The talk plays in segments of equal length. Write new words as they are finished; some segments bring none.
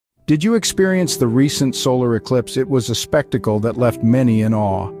Did you experience the recent solar eclipse? It was a spectacle that left many in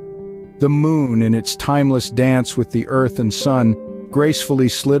awe. The moon, in its timeless dance with the earth and sun, gracefully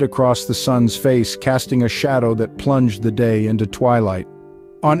slid across the sun's face, casting a shadow that plunged the day into twilight.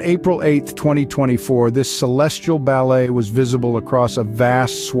 On April 8, 2024, this celestial ballet was visible across a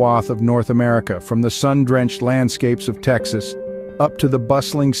vast swath of North America, from the sun-drenched landscapes of Texas up to the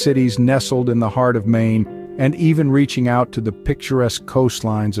bustling cities nestled in the heart of Maine, and even reaching out to the picturesque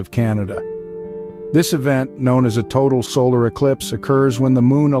coastlines of Canada. This event, known as a total solar eclipse, occurs when the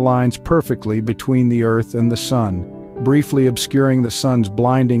moon aligns perfectly between the Earth and the Sun, briefly obscuring the Sun's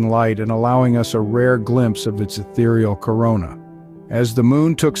blinding light and allowing us a rare glimpse of its ethereal corona. As the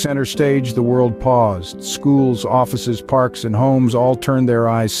moon took center stage, the world paused. Schools, offices, parks, and homes all turned their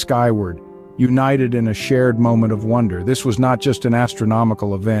eyes skyward, united in a shared moment of wonder. This was not just an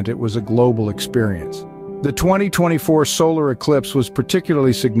astronomical event, it was a global experience. The 2024 solar eclipse was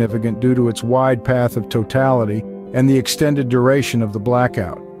particularly significant due to its wide path of totality and the extended duration of the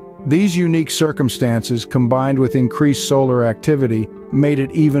blackout. These unique circumstances, combined with increased solar activity, made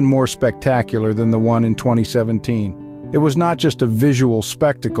it even more spectacular than the one in 2017. It was not just a visual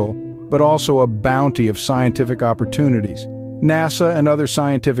spectacle, but also a bounty of scientific opportunities. NASA and other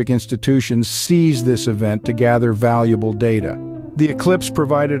scientific institutions seized this event to gather valuable data. The eclipse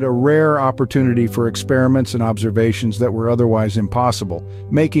provided a rare opportunity for experiments and observations that were otherwise impossible,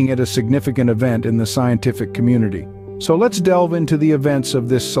 making it a significant event in the scientific community. So let's delve into the events of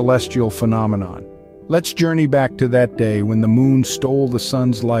this celestial phenomenon. Let's journey back to that day when the moon stole the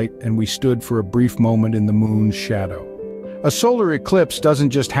sun's light and we stood for a brief moment in the moon's shadow. A solar eclipse doesn't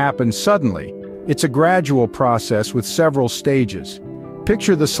just happen suddenly. It's a gradual process with several stages.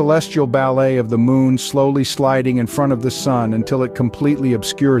 Picture the celestial ballet of the moon slowly sliding in front of the sun until it completely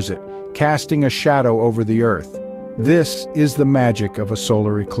obscures it, casting a shadow over the Earth. This is the magic of a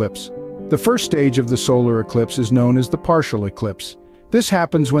solar eclipse. The first stage of the solar eclipse is known as the partial eclipse. This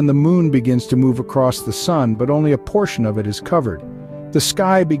happens when the moon begins to move across the sun, but only a portion of it is covered. The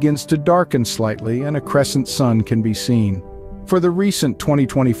sky begins to darken slightly and a crescent sun can be seen. For the recent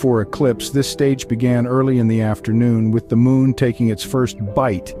 2024 eclipse, this stage began early in the afternoon, with the moon taking its first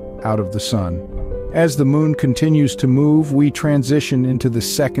bite out of the sun. As the moon continues to move, we transition into the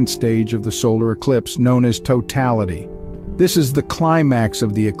second stage of the solar eclipse, known as totality. This is the climax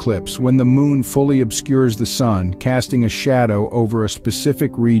of the eclipse, when the moon fully obscures the sun, casting a shadow over a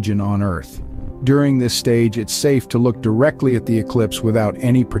specific region on Earth. During this stage, it's safe to look directly at the eclipse without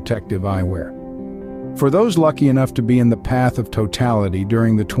any protective eyewear. For those lucky enough to be in the path of totality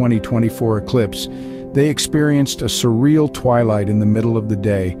during the 2024 eclipse, they experienced a surreal twilight in the middle of the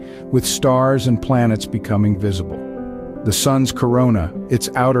day, with stars and planets becoming visible. The sun's corona, its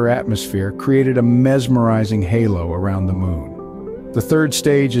outer atmosphere, created a mesmerizing halo around the moon. The third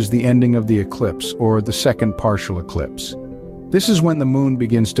stage is the ending of the eclipse, or the second partial eclipse. This is when the moon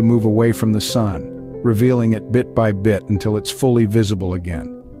begins to move away from the sun, revealing it bit by bit until it's fully visible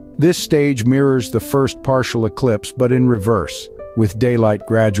again. This stage mirrors the first partial eclipse, but in reverse, with daylight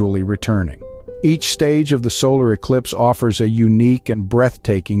gradually returning. Each stage of the solar eclipse offers a unique and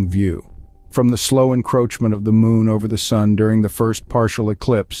breathtaking view. From the slow encroachment of the moon over the sun during the first partial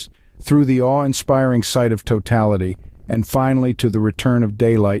eclipse, through the awe-inspiring sight of totality, and finally to the return of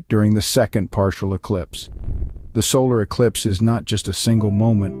daylight during the second partial eclipse. The solar eclipse is not just a single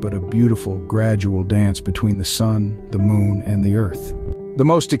moment, but a beautiful, gradual dance between the sun, the moon, and the Earth. The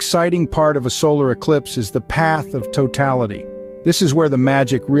most exciting part of a solar eclipse is the path of totality. This is where the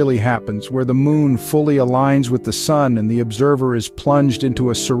magic really happens, where the moon fully aligns with the sun and the observer is plunged into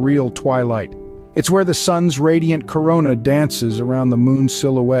a surreal twilight. It's where the sun's radiant corona dances around the moon's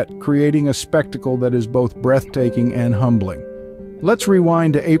silhouette, creating a spectacle that is both breathtaking and humbling. Let's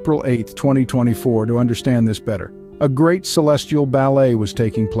rewind to April 8, 2024 to understand this better. A great celestial ballet was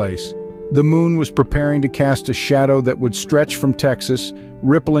taking place. The moon was preparing to cast a shadow that would stretch from Texas,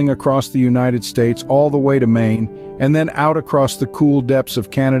 rippling across the United States all the way to Maine, and then out across the cool depths of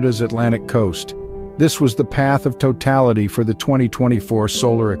Canada's Atlantic coast. This was the path of totality for the 2024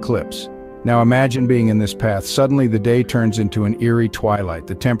 solar eclipse. Now imagine being in this path. Suddenly the day turns into an eerie twilight.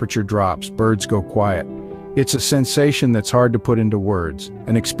 The temperature drops, birds go quiet. It's a sensation that's hard to put into words,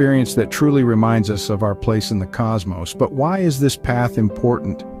 an experience that truly reminds us of our place in the cosmos. But why is this path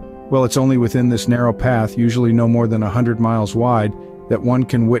important? Well, it's only within this narrow path, usually no more than 100 miles wide, that one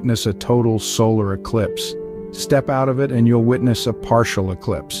can witness a total solar eclipse. Step out of it and you'll witness a partial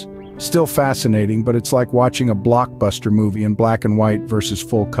eclipse. Still fascinating, but it's like watching a blockbuster movie in black and white versus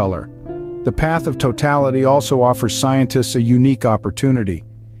full color. The path of totality also offers scientists a unique opportunity.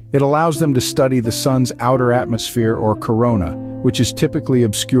 It allows them to study the sun's outer atmosphere, or corona, which is typically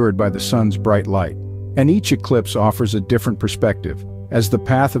obscured by the sun's bright light. And each eclipse offers a different perspective, as the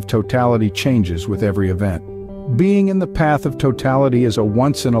path of totality changes with every event. Being in the path of totality is a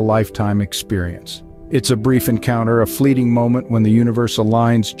once-in-a-lifetime experience. It's a brief encounter, a fleeting moment when the universe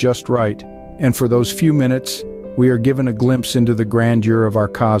aligns just right, and for those few minutes, we are given a glimpse into the grandeur of our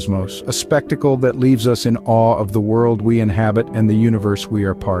cosmos, a spectacle that leaves us in awe of the world we inhabit and the universe we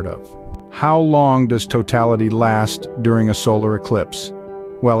are part of. How long does totality last during a solar eclipse?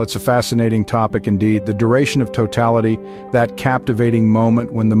 Well, it's a fascinating topic indeed. The duration of totality, that captivating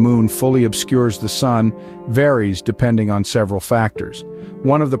moment when the moon fully obscures the sun, varies depending on several factors.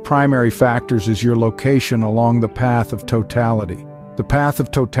 One of the primary factors is your location along the path of totality. The path of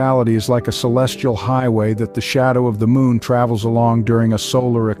totality is like a celestial highway that the shadow of the moon travels along during a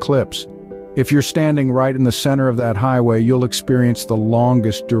solar eclipse. If you're standing right in the center of that highway, you'll experience the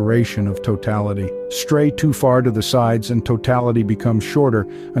longest duration of totality. Stray too far to the sides and totality becomes shorter,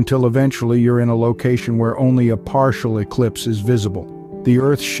 until eventually you're in a location where only a partial eclipse is visible. The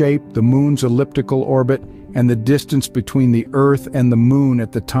Earth's shape, the moon's elliptical orbit, and the distance between the Earth and the moon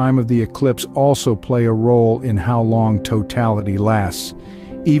at the time of the eclipse also play a role in how long totality lasts.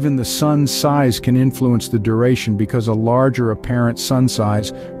 Even the sun's size can influence the duration because a larger apparent sun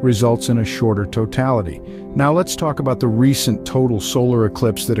size results in a shorter totality. Now let's talk about the recent total solar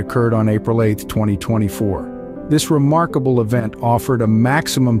eclipse that occurred on April 8, 2024. This remarkable event offered a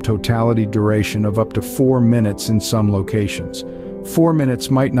maximum totality duration of up to 4 minutes in some locations. 4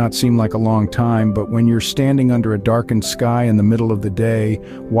 minutes might not seem like a long time, but when you're standing under a darkened sky in the middle of the day,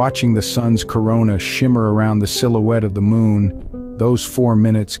 watching the sun's corona shimmer around the silhouette of the moon, those 4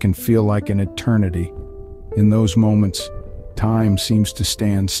 minutes can feel like an eternity. In those moments, time seems to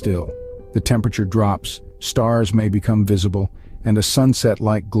stand still. The temperature drops, stars may become visible, and a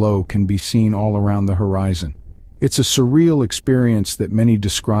sunset-like glow can be seen all around the horizon. It's a surreal experience that many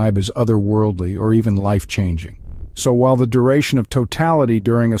describe as otherworldly or even life-changing. So while the duration of totality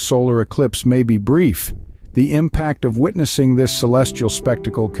during a solar eclipse may be brief, the impact of witnessing this celestial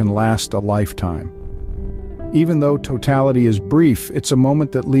spectacle can last a lifetime. Even though totality is brief, it's a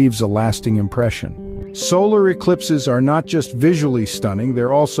moment that leaves a lasting impression. Solar eclipses are not just visually stunning,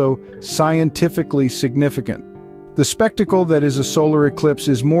 they're also scientifically significant. The spectacle that is a solar eclipse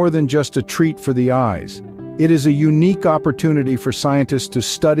is more than just a treat for the eyes. It is a unique opportunity for scientists to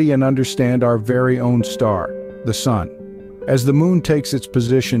study and understand our very own star, the sun. As the moon takes its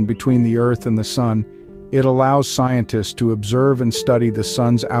position between the Earth and the sun, it allows scientists to observe and study the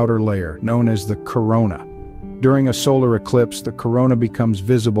sun's outer layer, known as the corona. During a solar eclipse, the corona becomes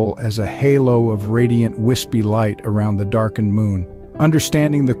visible as a halo of radiant, wispy light around the darkened moon.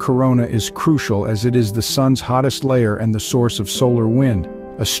 Understanding the corona is crucial as it is the sun's hottest layer and the source of solar wind,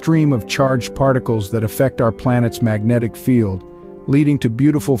 a stream of charged particles that affect our planet's magnetic field, leading to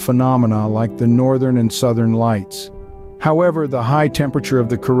beautiful phenomena like the northern and southern lights. However, the high temperature of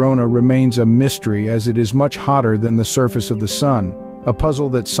the corona remains a mystery as it is much hotter than the surface of the sun, a puzzle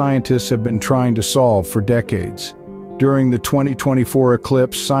that scientists have been trying to solve for decades. During the 2024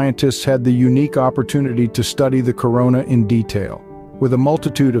 eclipse, scientists had the unique opportunity to study the corona in detail. With a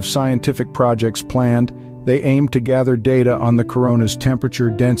multitude of scientific projects planned, they aimed to gather data on the corona's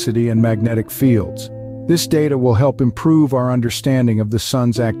temperature, density, and magnetic fields. This data will help improve our understanding of the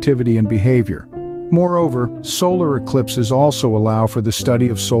sun's activity and behavior. Moreover, solar eclipses also allow for the study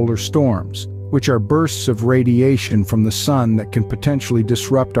of solar storms, which are bursts of radiation from the sun that can potentially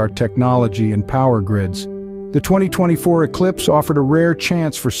disrupt our technology and power grids. The 2024 eclipse offered a rare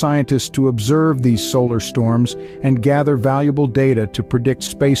chance for scientists to observe these solar storms and gather valuable data to predict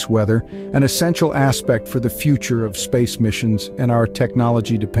space weather, an essential aspect for the future of space missions and our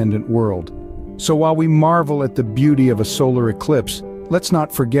technology-dependent world. So while we marvel at the beauty of a solar eclipse, let's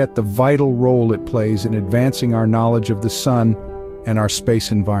not forget the vital role it plays in advancing our knowledge of the sun and our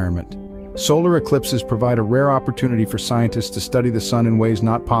space environment. Solar eclipses provide a rare opportunity for scientists to study the sun in ways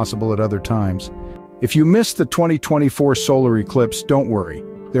not possible at other times. If you missed the 2024 solar eclipse, don't worry.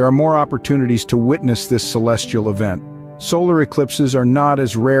 There are more opportunities to witness this celestial event. Solar eclipses are not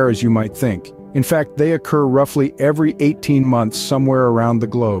as rare as you might think. In fact, they occur roughly every 18 months somewhere around the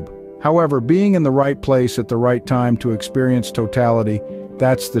globe. However, being in the right place at the right time to experience totality,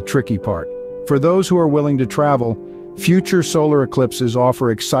 that's the tricky part. For those who are willing to travel, future solar eclipses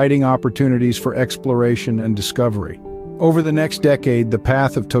offer exciting opportunities for exploration and discovery. Over the next decade, the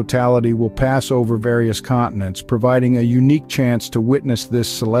path of totality will pass over various continents, providing a unique chance to witness this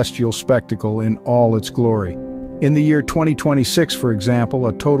celestial spectacle in all its glory. In the year 2026, for example,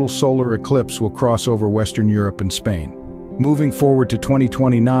 a total solar eclipse will cross over Western Europe and Spain. Moving forward to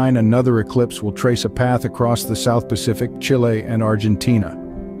 2029, another eclipse will trace a path across the South Pacific, Chile, and Argentina.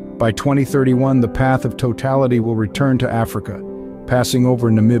 By 2031, the path of totality will return to Africa, passing over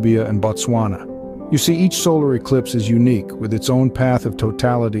Namibia and Botswana. You see, each solar eclipse is unique, with its own path of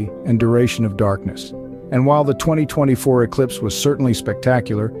totality and duration of darkness. And while the 2024 eclipse was certainly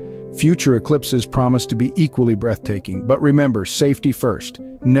spectacular, future eclipses promise to be equally breathtaking. But remember, safety first.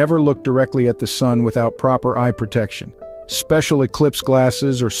 Never look directly at the sun without proper eye protection. Special eclipse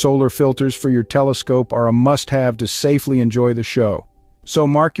glasses or solar filters for your telescope are a must-have to safely enjoy the show. So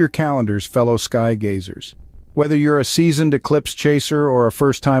mark your calendars, fellow sky gazers. Whether you're a seasoned eclipse chaser or a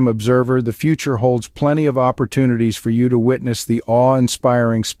first-time observer, the future holds plenty of opportunities for you to witness the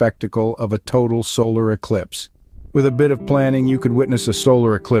awe-inspiring spectacle of a total solar eclipse. With a bit of planning, you could witness a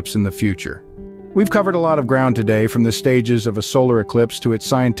solar eclipse in the future. We've covered a lot of ground today, from the stages of a solar eclipse to its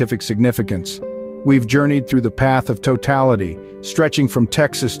scientific significance. We've journeyed through the path of totality, stretching from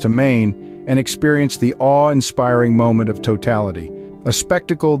Texas to Maine, and experienced the awe-inspiring moment of totality, a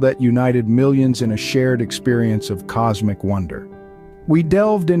spectacle that united millions in a shared experience of cosmic wonder. We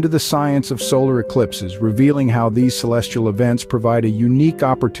delved into the science of solar eclipses, revealing how these celestial events provide a unique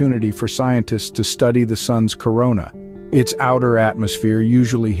opportunity for scientists to study the sun's corona, its outer atmosphere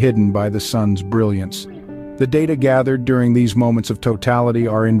usually hidden by the sun's brilliance. The data gathered during these moments of totality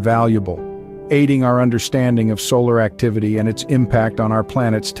are invaluable, aiding our understanding of solar activity and its impact on our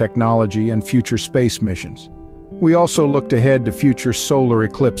planet's technology and future space missions. We also looked ahead to future solar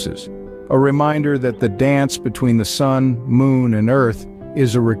eclipses, a reminder that the dance between the sun, moon, and Earth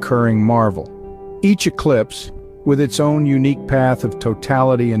is a recurring marvel. Each eclipse, with its own unique path of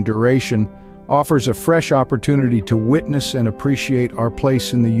totality and duration, offers a fresh opportunity to witness and appreciate our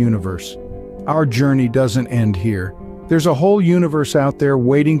place in the universe. Our journey doesn't end here. There's a whole universe out there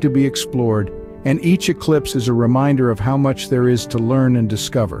waiting to be explored, and each eclipse is a reminder of how much there is to learn and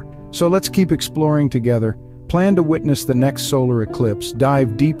discover. So let's keep exploring together. Plan to witness the next solar eclipse,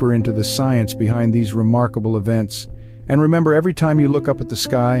 dive deeper into the science behind these remarkable events. And remember, every time you look up at the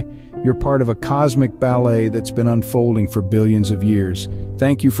sky, you're part of a cosmic ballet that's been unfolding for billions of years.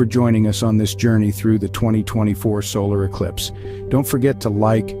 Thank you for joining us on this journey through the 2024 solar eclipse. Don't forget to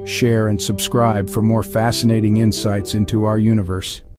like, share, and subscribe for more fascinating insights into our universe.